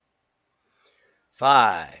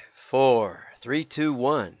Five, four, three, two,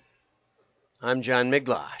 one. I'm John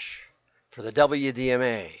Miglosh for the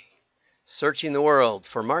WDMA, searching the world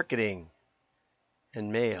for marketing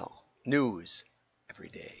and mail news every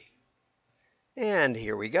day. And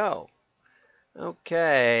here we go.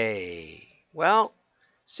 Okay. Well,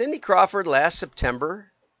 CindyCrawford last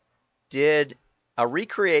September did a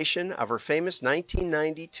recreation of her famous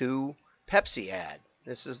 1992 Pepsi ad.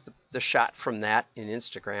 This is the shot from that in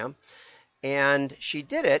Instagram. And she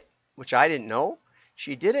did it, which I didn't know,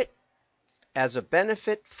 she did it as a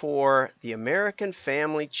benefit for the American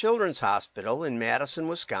Family Children's Hospital in Madison,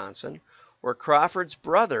 Wisconsin, where Crawford's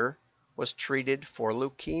brother was treated for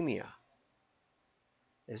leukemia.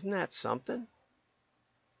 Isn't that something?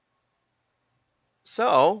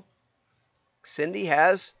 So, Cindy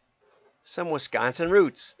has some Wisconsin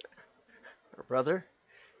roots. Her brother,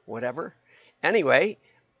 whatever. Anyway,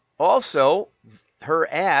 also, her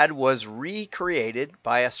ad was recreated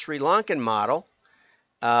by a Sri Lankan model,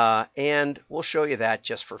 and we'll show you that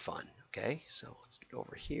just for fun. Okay, so let's go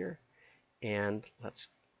over here and let's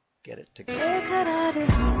get it to go.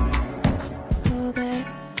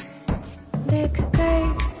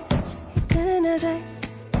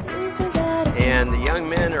 And the young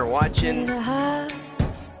men are watching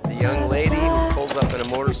the young lady who pulls up in a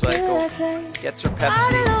motorcycle, gets her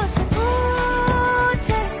Pepsi.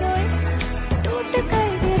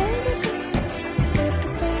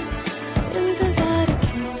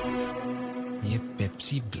 ये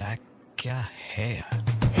Pepsi black क्या है यार?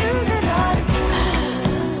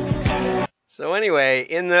 So anyway,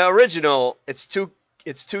 in the original, it's two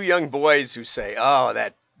young boys who say, "Oh,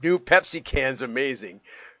 that new Pepsi can's amazing,"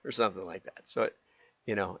 or something like that. So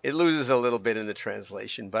it loses a little bit in the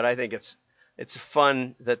translation, but I think it's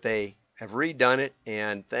fun that they have redone it.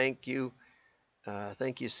 And thank you,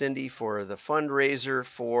 Cindy, for the fundraiser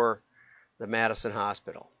for the Madison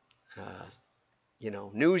Hospital.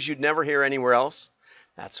 News you'd never hear anywhere else.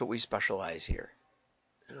 That's what we specialize here.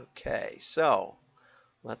 Okay, so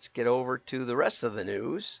let's get over to the rest of the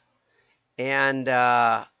news. And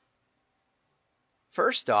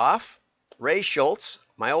first off, Ray Schultz,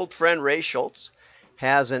 my old friend Ray Schultz,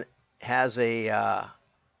 has an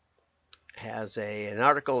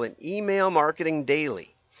article in Email Marketing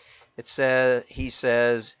Daily. He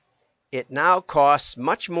says it now costs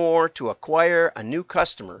much more to acquire a new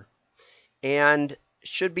customer, and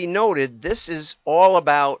should be noted, this is all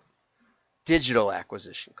about digital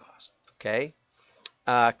acquisition costs. Okay,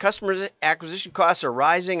 customer acquisition costs are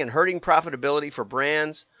rising and hurting profitability for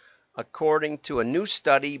brands, according to a new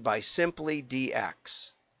study by Simply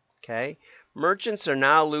DX. Okay, merchants are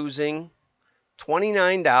now losing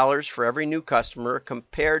 $29 for every new customer,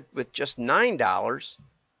 compared with just $9.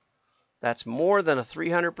 That's more than a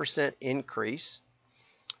 300% increase.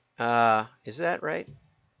 Is that right?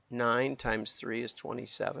 9 times 3 is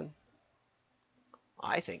 27.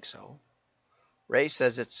 I think so. Ray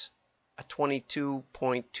says it's a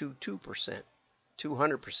 22.22%,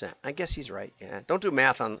 200%. I guess he's right. Yeah. Don't do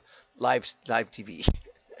math on live TV.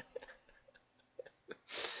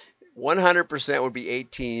 100% would be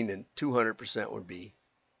 18 and 200% would be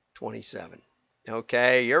 27.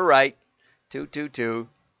 Okay, you're right. 222.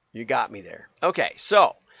 You got me there. Okay,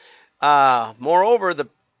 so moreover, the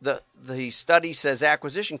study says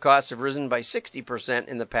acquisition costs have risen by 60%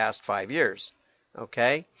 in the past 5 years.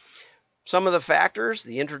 Okay, some of the factors: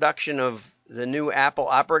 the introduction of the new Apple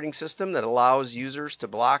operating system that allows users to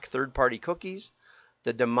block third-party cookies,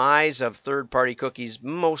 the demise of third-party cookies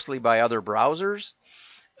mostly by other browsers,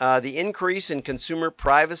 the increase in consumer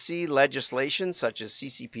privacy legislation such as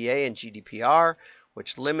CCPA and GDPR,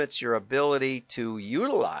 which limits your ability to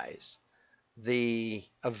utilize the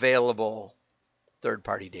available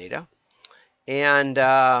third-party data. And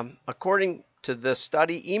according to the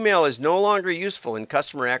study, email is no longer useful in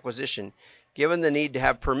customer acquisition, given the need to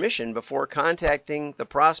have permission before contacting the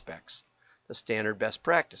prospects, the standard best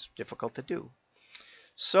practice. Difficult to do.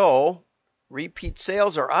 So, repeat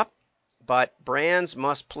sales are up, but brands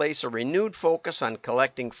must place a renewed focus on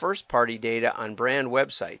collecting first-party data on brand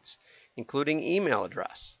websites, including email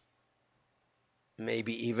address,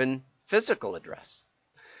 maybe even physical address.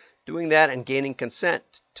 Doing that and gaining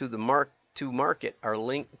consent to market are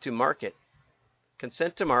linked to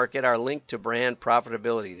brand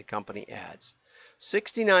profitability, the company adds.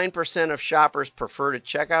 69% of shoppers prefer to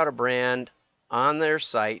check out a brand on their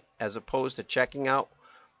site as opposed to checking out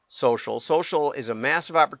social. Social is a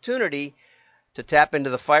massive opportunity to tap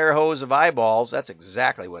into the fire hose of eyeballs. That's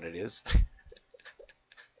exactly what it is.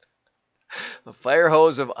 A fire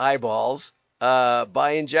hose of eyeballs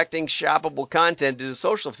by injecting shoppable content into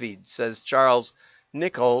social feeds, says Charles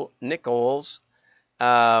Nichols,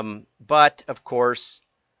 But of course,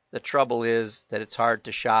 the trouble is that it's hard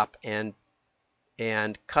to shop, and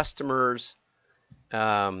customers.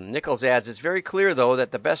 Nichols adds, it's very clear though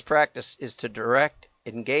that the best practice is to direct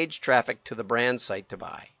engaged traffic to the brand site to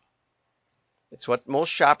buy. It's what most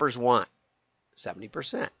shoppers want.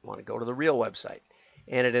 70% want to go to the real website.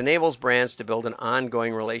 And it enables brands to build an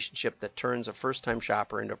ongoing relationship that turns a first-time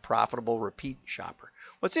shopper into a profitable repeat shopper.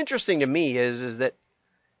 What's interesting to me is that,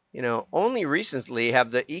 only recently have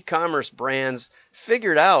the e-commerce brands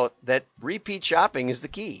figured out that repeat shopping is the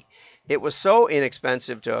key. It was so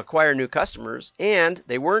inexpensive to acquire new customers, and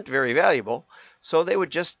they weren't very valuable, so they would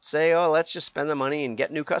just say, oh, let's just spend the money and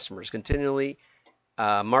get new customers, continually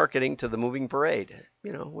marketing to the moving parade,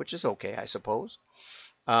 which is okay, I suppose.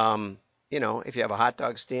 If you have a hot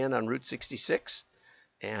dog stand on Route 66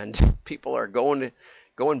 and people are going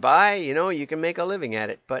by, you can make a living at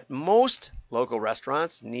it. But most local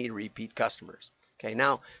restaurants need repeat customers. Okay,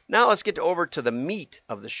 now let's get over to the meat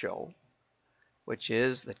of the show, which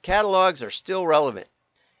is that catalogs are still relevant.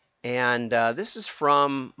 And this is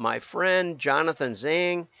from my friend Jonathan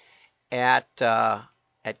Zhang at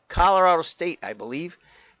Colorado State, I believe,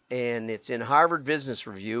 and it's in Harvard Business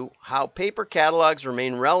Review, How Paper Catalogs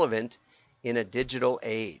Remain Relevant in a Digital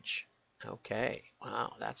Age. Okay,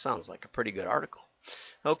 wow, that sounds like a pretty good article.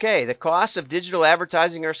 Okay, the costs of digital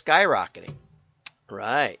advertising are skyrocketing.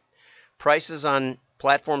 Right. Prices on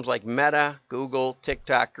platforms like Meta, Google,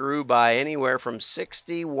 TikTok grew by anywhere from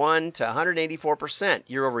 61 to 184%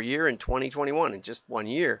 year over year in 2021, in just 1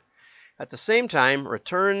 year. At the same time,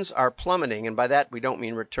 returns are plummeting, and by that we don't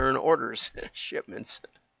mean return orders, shipments.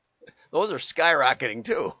 Those are skyrocketing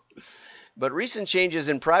too. But recent changes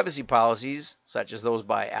in privacy policies, such as those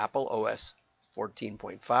by Apple OS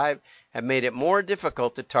 14.5, have made it more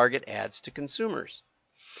difficult to target ads to consumers,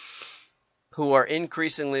 who are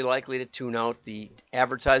increasingly likely to tune out the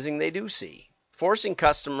advertising they do see, forcing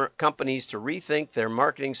companies to rethink their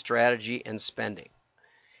marketing strategy and spending.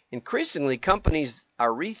 Increasingly, companies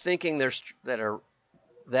are rethinking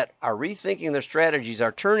their strategies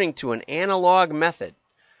are turning to an analog method,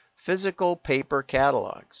 physical paper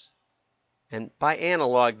catalogs. And by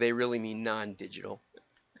analog, they really mean non-digital.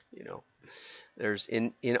 There's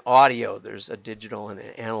in audio, there's a digital and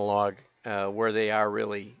an analog where they are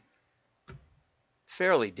really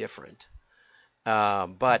fairly different.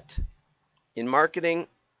 But in marketing,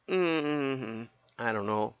 I don't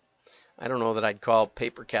know. I don't know that I'd call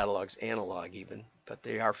paper catalogs analog even, but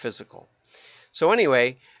they are physical. So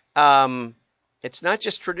anyway, it's not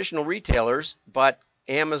just traditional retailers, but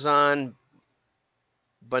Amazon,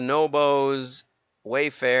 Bonobos,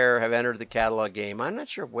 Wayfair have entered the catalog game. I'm not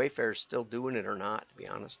sure if Wayfair is still doing it or not, to be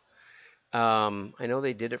honest. I know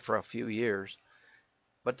they did it for a few years.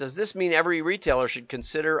 But does this mean every retailer should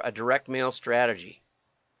consider a direct mail strategy?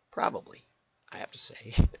 Probably, I have to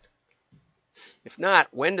say. If not,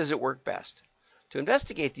 when does it work best? To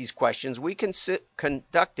investigate these questions, we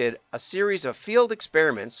conducted a series of field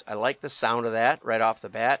experiments. I like the sound of that right off the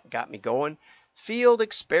bat. Got me going. Field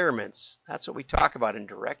experiments. That's what we talk about in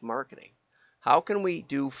direct marketing. How can we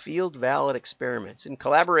do field valid experiments in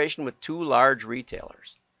collaboration with two large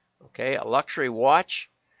retailers? Okay, a luxury watch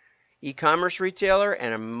e-commerce retailer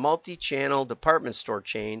and a multi-channel department store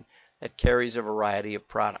chain that carries a variety of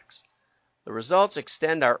products. The results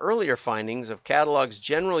extend our earlier findings of catalogs'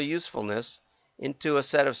 general usefulness into a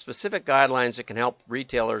set of specific guidelines that can help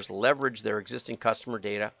retailers leverage their existing customer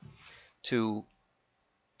data to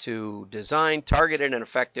design targeted and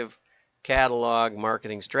effective catalog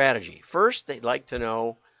marketing strategy. First, they'd like to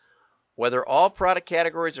know whether all product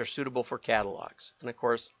categories are suitable for catalogs. And of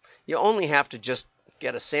course, you only have to just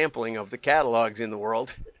get a sampling of the catalogs in the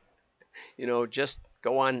world. Just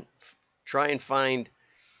go on, try and find.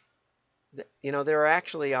 There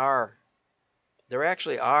actually are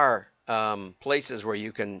places where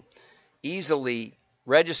you can easily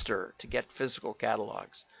register to get physical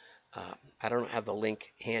catalogs. I don't have the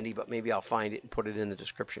link handy, but maybe I'll find it and put it in the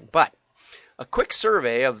description. But a quick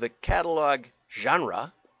survey of the catalog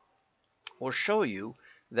genre will show you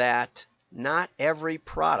that not every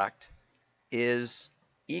product is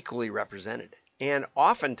equally represented. And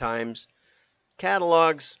oftentimes,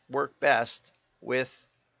 catalogs work best with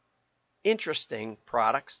interesting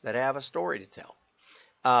products that have a story to tell.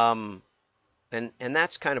 And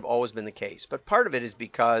that's kind of always been the case. But part of it is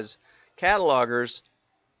because catalogers,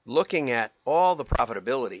 looking at all the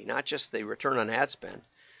profitability, not just the return on ad spend,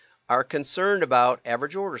 are concerned about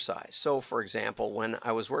average order size. So, for example, when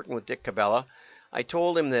I was working with Dick Cabela, I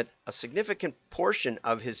told him that a significant portion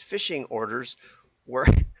of his fishing orders were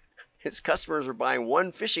his customers were buying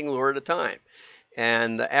one fishing lure at a time.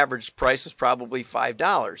 and the average price was probably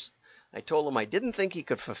 $5. I told him I didn't think he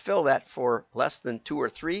could fulfill that for less than 2 or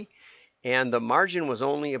 3, and the margin was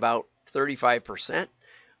only about 35%,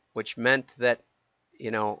 which meant that,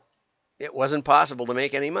 it wasn't possible to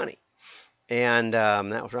make any money. And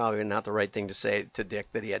that was probably not the right thing to say to Dick,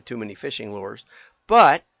 that he had too many fishing lures.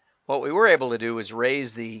 But what we were able to do is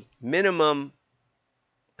raise the minimum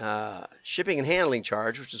shipping and handling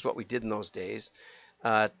charge, which is what we did in those days,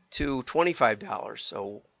 to $25.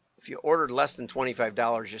 So if you ordered less than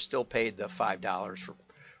 $25, you still paid the $5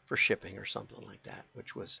 for shipping or something like that,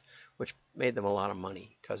 which made them a lot of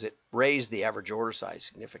money because it raised the average order size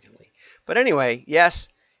significantly. But anyway, yes,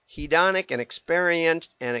 hedonic and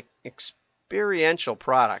experiential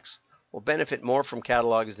products will benefit more from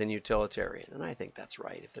catalogs than utilitarian, and I think that's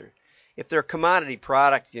right. If they're a commodity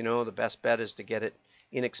product, the best bet is to get it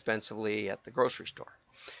inexpensively at the grocery store.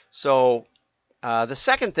 So the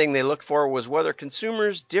second thing they looked for was whether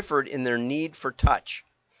consumers differed in their need for touch.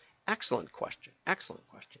 Excellent question. Excellent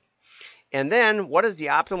question. And then, what is the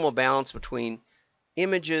optimal balance between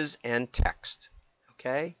images and text?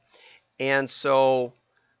 Okay. And so,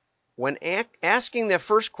 when asking their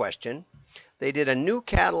first question, they did a new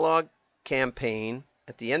catalog campaign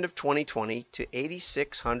at the end of 2020 to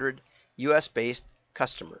 8,600 U.S.-based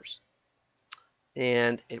customers.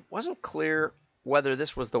 And it wasn't clear whether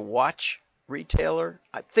this was the watch retailer.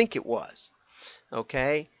 I think it was.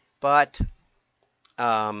 Okay. But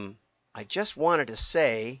I just wanted to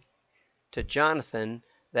say to Jonathan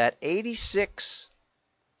that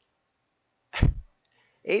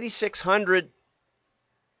 8,600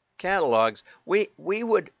 catalogs, we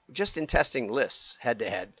would, just in testing lists head to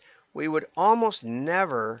head, we would almost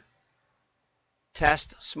never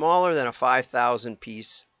test smaller than a 5,000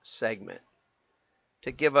 piece segment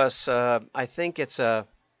to give us, I think it's a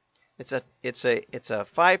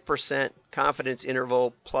 5% confidence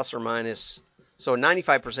interval plus or minus. So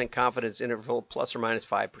 95% confidence interval plus or minus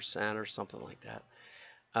 5% or something like that.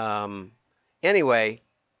 Anyway,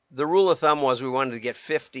 the rule of thumb was we wanted to get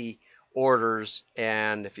 50 orders,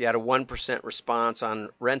 and if you had a 1% response on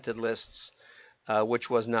rented lists, which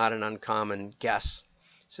was not an uncommon guess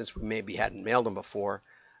since we maybe hadn't mailed them before,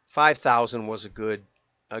 5,000 was a good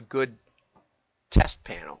test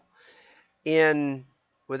panel.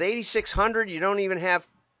 With 8,600, you don't even have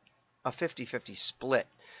a 50-50 split.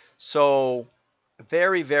 So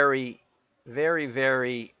very, very, very,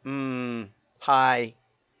 very high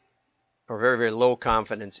or very, very low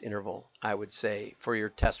confidence interval, I would say, for your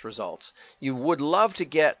test results. You would love to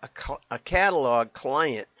get a catalog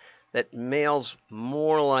client that mails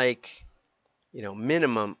more like,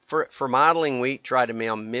 minimum. For modeling, we try to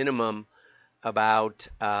mail minimum about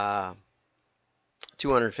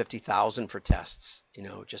 250,000 for tests,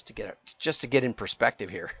 just to get in perspective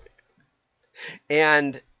here.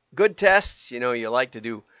 And good tests, you like to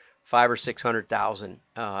do 500,000 or 600,000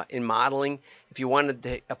 in modeling. If you wanted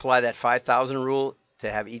to apply that 5,000 rule to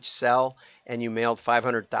have each cell, and you mailed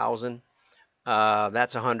 500,000,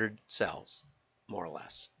 that's 100 cells, more or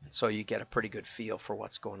less. So you get a pretty good feel for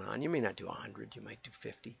what's going on. You may not do 100, you might do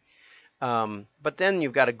 50, but then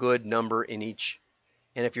you've got a good number in each.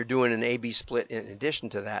 And if you're doing an A/B split in addition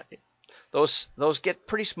to that, those get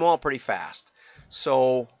pretty small pretty fast.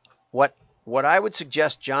 So what I would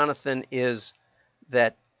suggest, Jonathan, is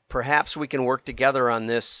that perhaps we can work together on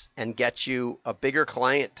this and get you a bigger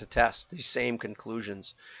client to test these same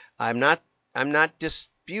conclusions. I'm not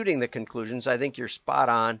disputing the conclusions. I think you're spot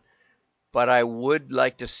on, but I would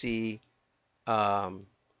like to see a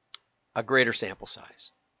greater sample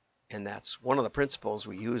size. And that's one of the principles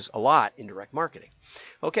we use a lot in direct marketing.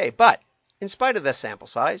 Okay, but in spite of the sample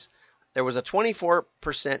size, there was a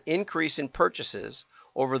 24% increase in purchases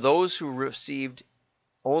over those who received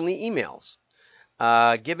only emails,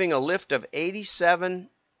 giving a lift of 870%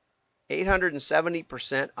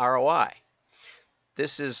 ROI.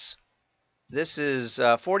 This is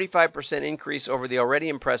 45% increase over the already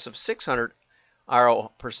impressive 600%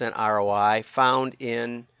 ROI found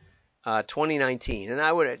in 2019. And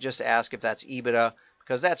I would just ask if that's EBITDA,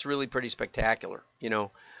 because that's really pretty spectacular.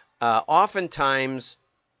 Oftentimes,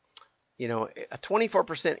 a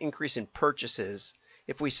 24% increase in purchases.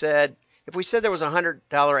 If we said there was a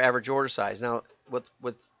 $100 average order size, now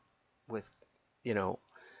with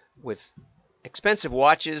expensive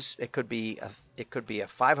watches, it could be a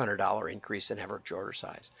 $500 increase in average order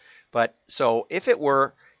size. But so if it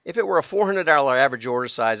were a $400 average order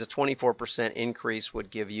size, a 24% increase would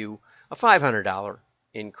give you a $500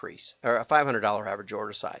 increase, or a $500 average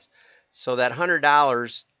order size. So that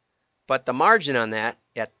 $100, but the margin on that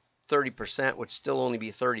at 30% would still only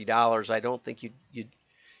be $30. I don't think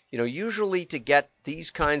Usually to get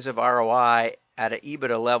these kinds of ROI at an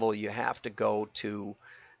EBITDA level, you have to go to,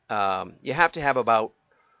 you have to have about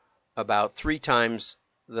 3 times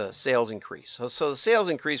the sales increase. So the sales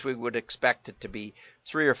increase, we would expect it to be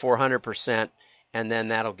 300 or 400%, and then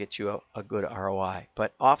that'll get you a good ROI.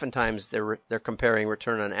 But oftentimes they're comparing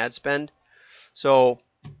return on ad spend. So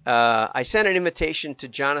I sent an invitation to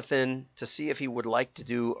Jonathan to see if he would like to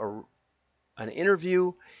do an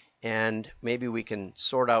interview, and maybe we can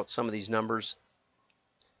sort out some of these numbers.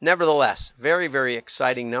 Nevertheless, very, very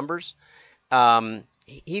exciting numbers.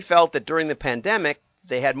 He felt that during the pandemic,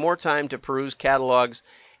 they had more time to peruse catalogs,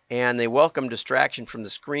 and they welcome distraction from the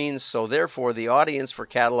screens. So therefore, the audience for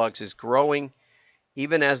catalogs is growing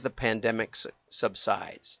even as the pandemic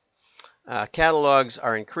subsides. Catalogs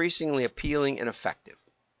are increasingly appealing and effective.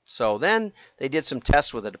 So then they did some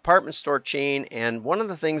tests with a department store chain, and one of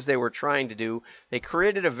the things they were trying to do, they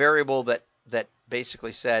created a variable that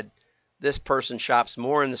basically said this person shops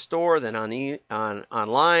more in the store than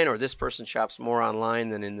online, or this person shops more online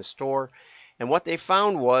than in the store. And what they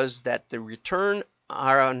found was that the return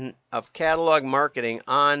of catalog marketing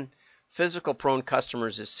on physical prone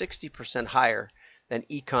customers is 60% higher than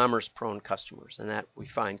e-commerce prone customers. And that we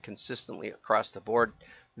find consistently across the board,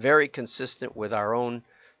 very consistent with our own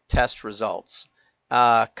test results.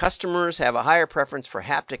 Customers have a higher preference for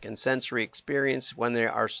haptic and sensory experience when they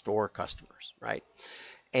are store customers, right?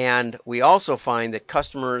 And we also find that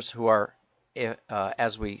customers who are,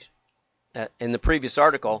 as we in the previous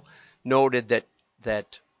article noted,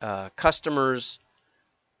 that customers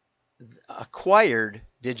acquired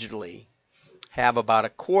digitally have about a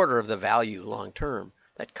quarter of the value long term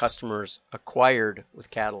that customers acquired with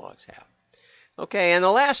catalogs have. Okay, and the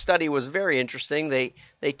last study was very interesting. They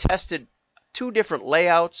tested 2 different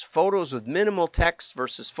layouts, photos with minimal text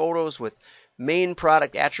versus photos with main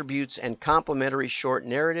product attributes and complementary short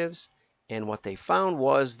narratives. And what they found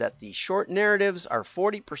was that the short narratives are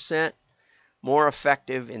 40% more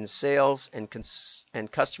effective in sales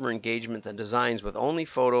and customer engagement than designs with only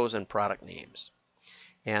photos and product names.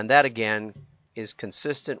 And that, again, is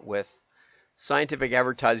consistent with scientific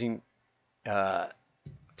advertising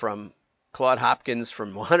from Claude Hopkins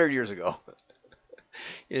from 100 years ago,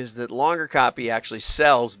 is that longer copy actually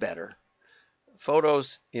sells better.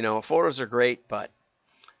 Photos are great, but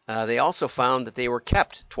they also found that they were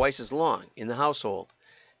kept twice as long in the household.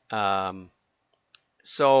 Finally,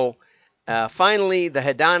 the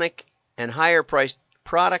hedonic and higher priced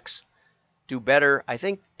products do better, I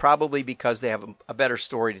think probably because they have a better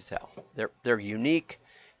story to tell. They're unique.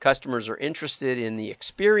 Customers are interested in the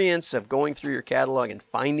experience of going through your catalog and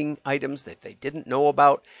finding items that they didn't know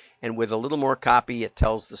about, and with a little more copy, it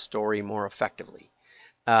tells the story more effectively.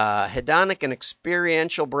 Hedonic and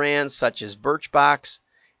experiential brands such as Birchbox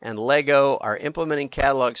and Lego are implementing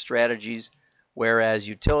catalog strategies, whereas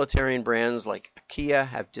utilitarian brands like IKEA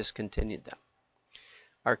have discontinued them.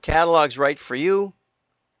 Are catalogs right for you?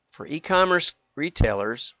 For e-commerce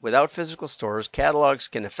retailers without physical stores, catalogs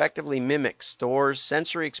can effectively mimic stores'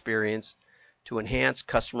 sensory experience to enhance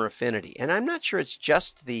customer affinity. And I'm not sure it's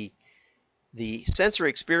just the sensory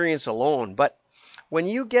experience alone, but when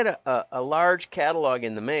you get a large catalog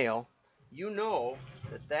in the mail, you know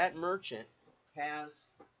that merchant has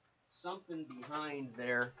something behind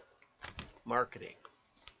their marketing.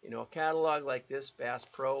 A catalog like this, Bass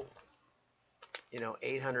Pro,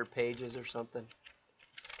 800 pages or something.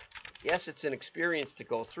 Yes, it's an experience to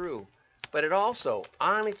go through, but it also,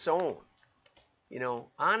 on its own,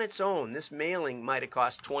 this mailing might have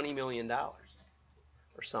cost $20 million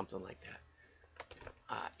or something like that.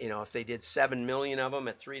 If they did 7 million of them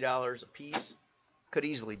at $3 a piece, could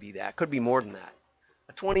easily be that. Could be more than that.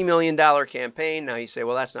 A $20 million campaign, now you say,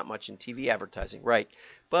 well, that's not much in TV advertising. Right.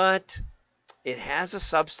 But it has a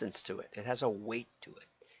substance to it. It has a weight to it.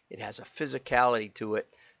 It has a physicality to it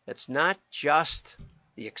that's not just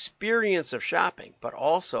the experience of shopping, but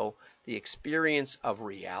also the experience of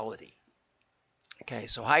reality. Okay,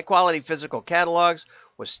 so high-quality physical catalogs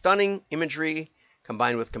with stunning imagery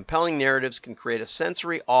combined with compelling narratives can create a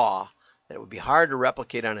sensory awe that would be hard to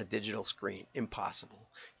replicate on a digital screen. Impossible.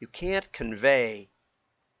 You can't convey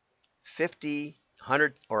 50,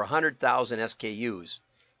 100, or 100,000 SKUs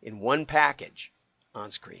in one package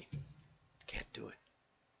on screen. Can't do it.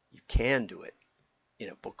 You can do it in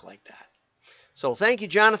a book like that. So thank you,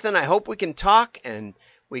 Jonathan. I hope we can talk and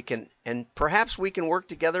perhaps we can work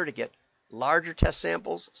together to get larger test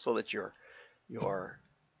samples so that your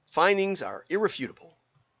findings are irrefutable.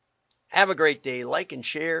 Have a great day. Like and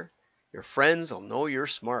share. Your friends will know you're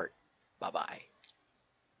smart. Bye-bye.